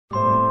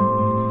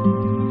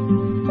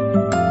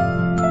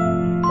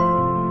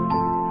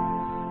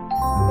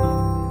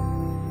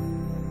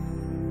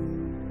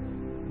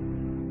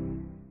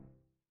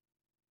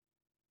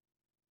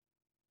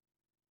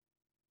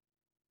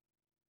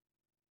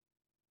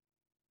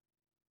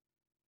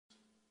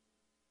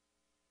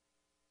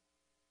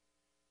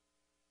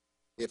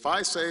If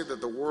I say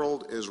that the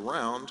world is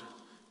round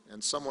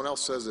and someone else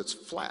says it's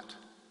flat,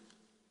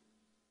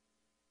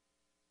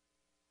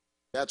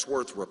 that's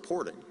worth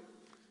reporting.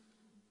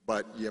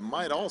 But you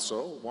might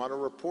also want to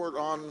report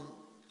on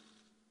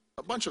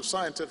a bunch of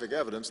scientific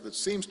evidence that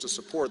seems to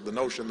support the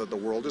notion that the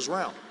world is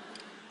round.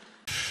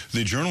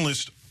 The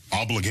journalist's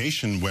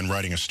obligation when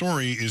writing a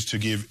story is to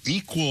give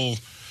equal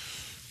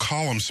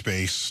column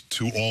space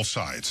to all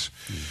sides,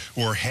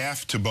 or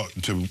half to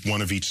one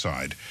of each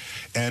side.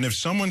 And if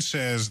someone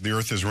says the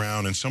Earth is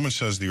round and someone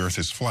says the Earth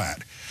is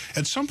flat,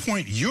 at some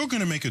point you're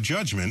going to make a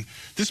judgment.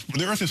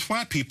 The Earth is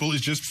flat people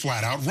is just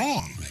flat out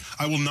wrong. Right.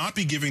 I will not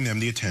be giving them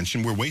the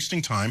attention. We're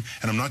wasting time,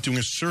 and I'm not doing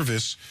a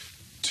service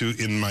to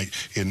in my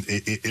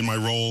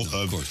role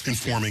of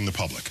informing the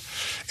public.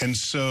 And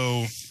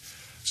so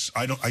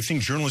I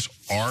think journalists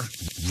are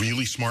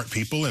really smart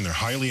people, and they're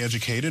highly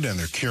educated, and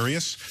they're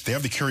curious. They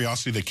have the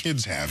curiosity that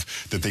kids have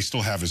that they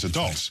still have as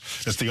adults.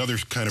 That's the other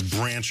kind of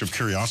branch of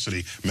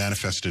curiosity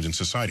manifested in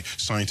society,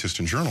 scientists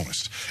and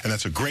journalists. And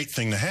that's a great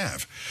thing to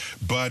have.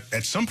 But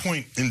at some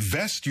point,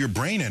 invest your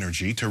brain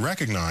energy to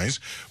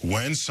recognize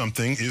when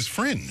something is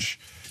fringe.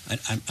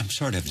 I'm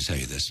sorry to have to tell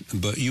you this,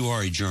 but you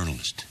are a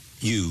journalist.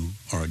 You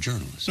are a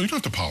journalist. So you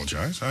don't have to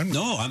apologize.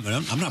 No, I'm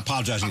not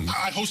apologizing.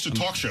 I host a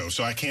talk show,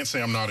 so I can't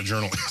say I'm not a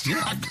journalist.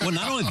 Well,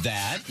 not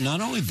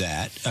only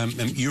that,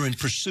 you're in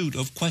pursuit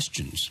of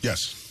questions.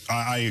 Yes.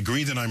 I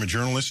agree that I'm a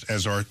journalist,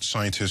 as are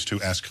scientists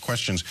who ask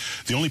questions.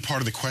 The only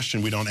part of the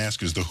question we don't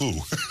ask is the who.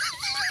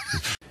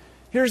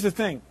 Here's the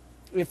thing.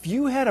 If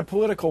you had a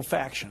political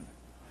faction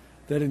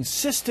that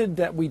insisted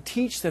that we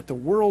teach that the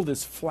world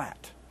is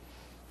flat,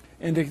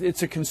 and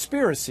it's a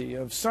conspiracy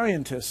of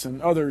scientists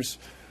and others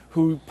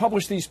who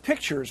published these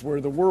pictures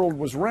where the world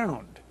was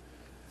round,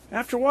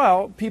 after a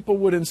while, people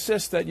would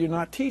insist that you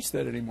not teach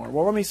that anymore.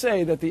 Well, let me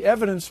say that the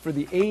evidence for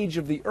the age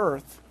of the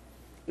Earth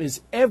is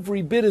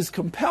every bit as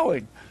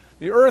compelling.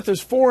 The Earth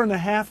is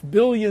 4.5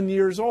 billion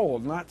years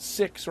old, not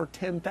 6 or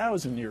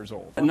 10,000 years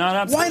old.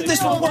 Why did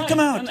this report come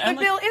out? But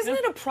Bill, isn't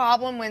it a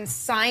problem when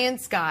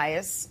science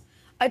guys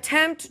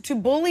attempt to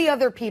bully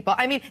other people?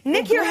 I mean,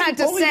 Nick here had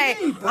to say,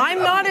 I'm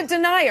not a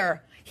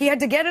denier. He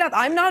had to get it up.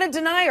 I'm not a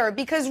denier,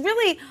 because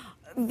really,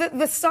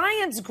 the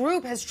science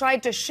group has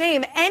tried to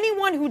shame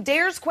anyone who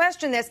dares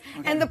question this.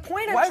 Okay. And the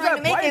point I'm trying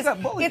to make is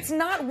it's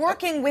not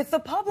working with the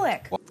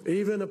public.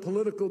 Even a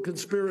political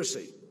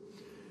conspiracy.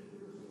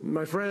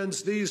 My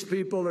friends, these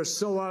people are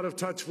so out of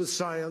touch with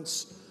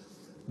science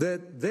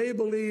that they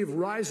believe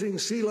rising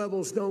sea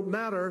levels don't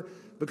matter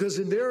because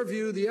in their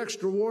view, the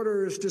extra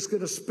water is just going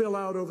to spill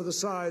out over the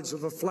sides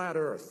of a flat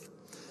Earth.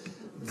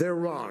 They're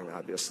wrong,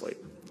 obviously.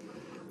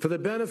 For the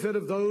benefit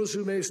of those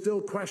who may still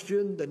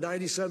question the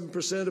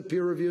 97% of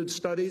peer-reviewed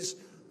studies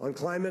on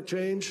climate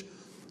change,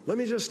 let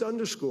me just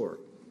underscore,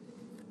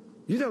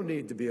 you don't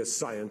need to be a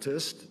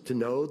scientist to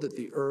know that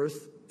the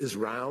Earth is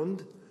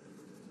round,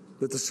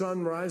 that the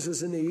sun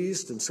rises in the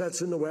east and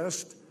sets in the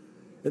west,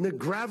 and that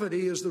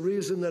gravity is the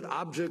reason that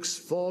objects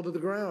fall to the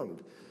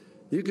ground.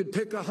 You could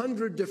pick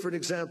 100 different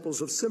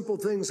examples of simple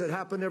things that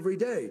happen every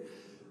day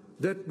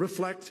that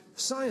reflect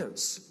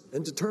science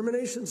and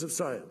determinations of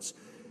science.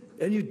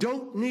 And you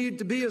don't need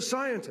to be a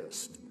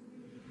scientist.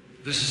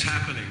 This is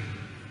happening.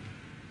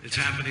 It's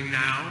happening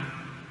now.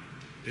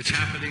 It's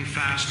happening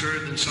faster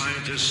than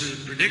scientists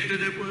had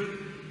predicted it would.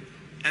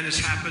 And it's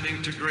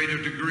happening to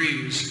greater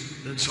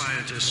degrees than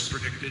scientists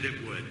predicted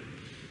it would.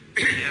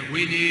 And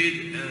we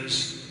need,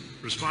 as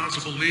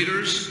responsible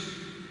leaders,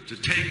 to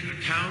take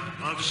account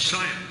of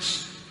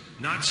science,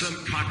 not some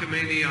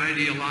cockamamie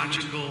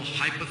ideological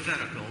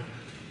hypothetical,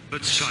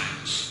 but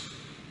science.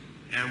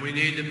 And we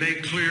need to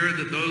make clear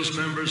that those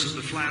members of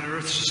the Flat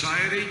Earth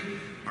Society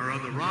are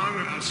on the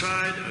wrong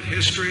side of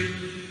history.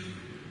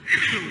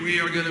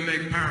 We are going to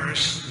make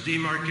Paris the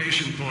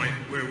demarcation point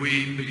where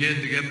we begin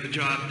to get the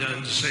job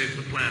done to save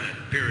the planet,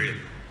 period.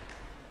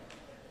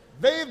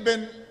 They've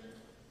been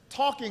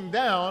talking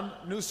down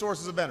new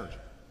sources of energy.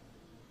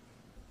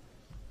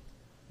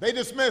 They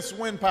dismiss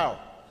wind power.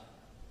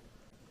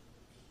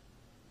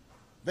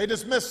 They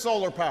dismiss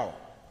solar power.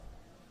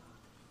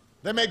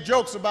 They make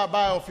jokes about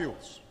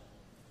biofuels.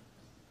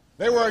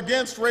 They were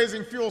against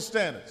raising fuel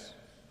standards.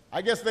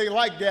 I guess they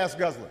like gas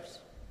guzzlers.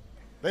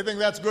 They think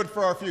that's good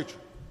for our future.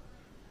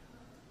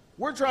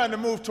 We're trying to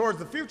move towards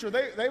the future.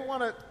 They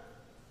want to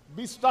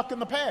be stuck in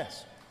the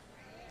past.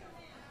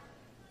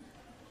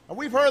 And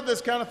we've heard this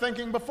kind of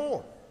thinking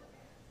before.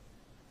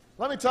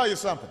 Let me tell you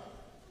something.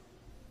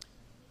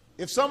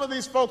 If some of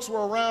these folks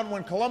were around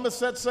when Columbus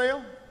set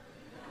sail,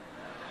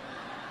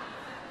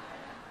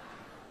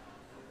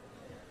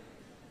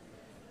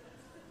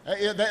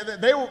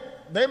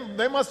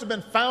 they must have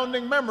been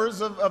founding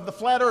members of the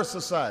Flat Earth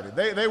Society.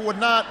 They would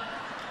not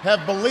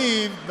have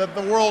believed that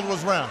the world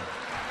was round.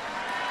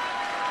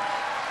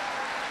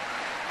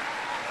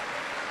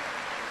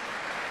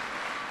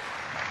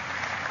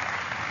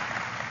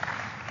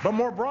 But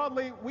more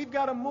broadly, we've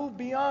got to move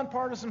beyond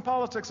partisan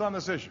politics on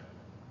this issue.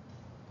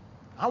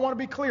 I want to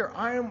be clear.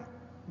 I am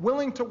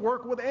willing to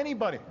work with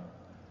anybody.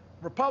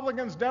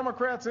 Republicans,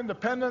 Democrats,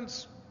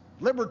 Independents,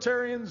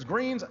 libertarians,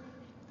 Greens,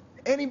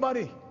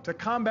 anybody to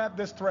combat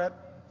this threat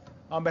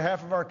on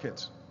behalf of our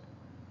kids.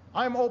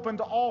 I'm open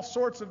to all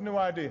sorts of new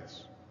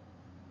ideas,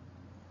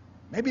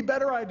 maybe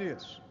better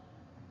ideas,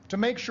 to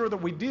make sure that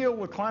we deal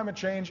with climate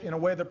change in a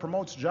way that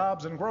promotes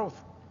jobs and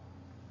growth.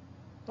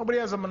 Nobody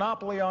has a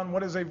monopoly on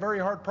what is a very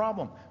hard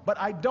problem, but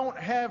I don't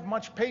have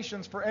much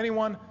patience for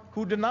anyone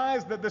who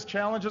denies that this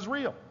challenge is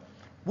real.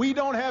 We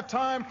don't have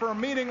time for a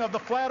meeting of the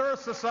Flat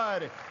Earth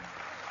Society.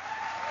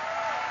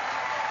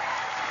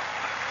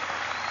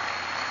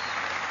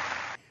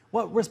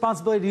 What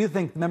responsibility do you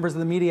think members of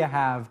the media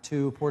have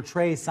to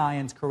portray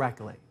science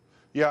correctly?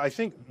 Yeah, I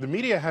think the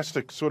media has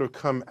to sort of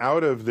come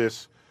out of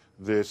this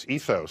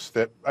ethos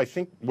that I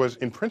think was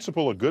in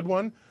principle a good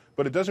one,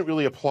 but it doesn't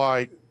really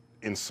apply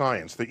in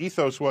science. The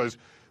ethos was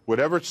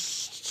whatever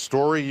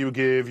story you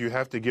give, you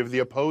have to give the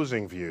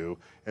opposing view,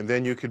 and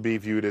then you could be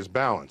viewed as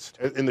balanced.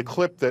 In the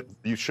clip that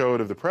you showed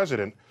of the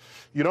president,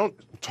 you don't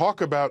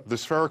talk about the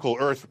spherical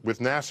Earth with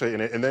NASA in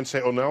it and then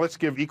say, oh, now let's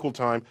give equal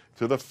time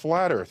to the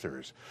flat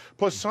earthers.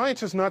 Plus,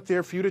 science is not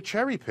there for you to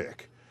cherry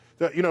pick.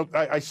 You know,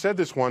 I said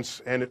this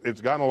once, and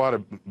it's gotten a lot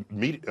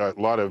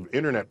of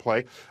internet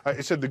play.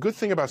 I said the good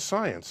thing about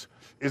science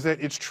is that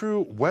it's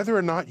true whether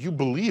or not you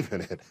believe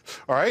in it.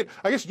 All right?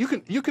 I guess you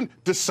can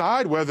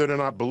decide whether to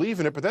not believe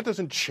in it, but that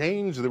doesn't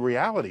change the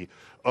reality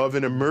of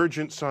an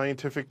emergent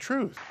scientific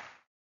truth.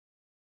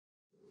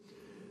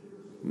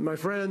 My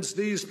friends,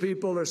 these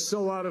people are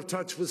so out of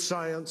touch with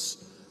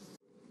science.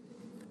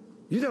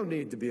 You don't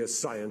need to be a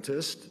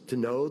scientist to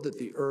know that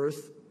the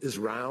Earth is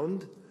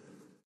round.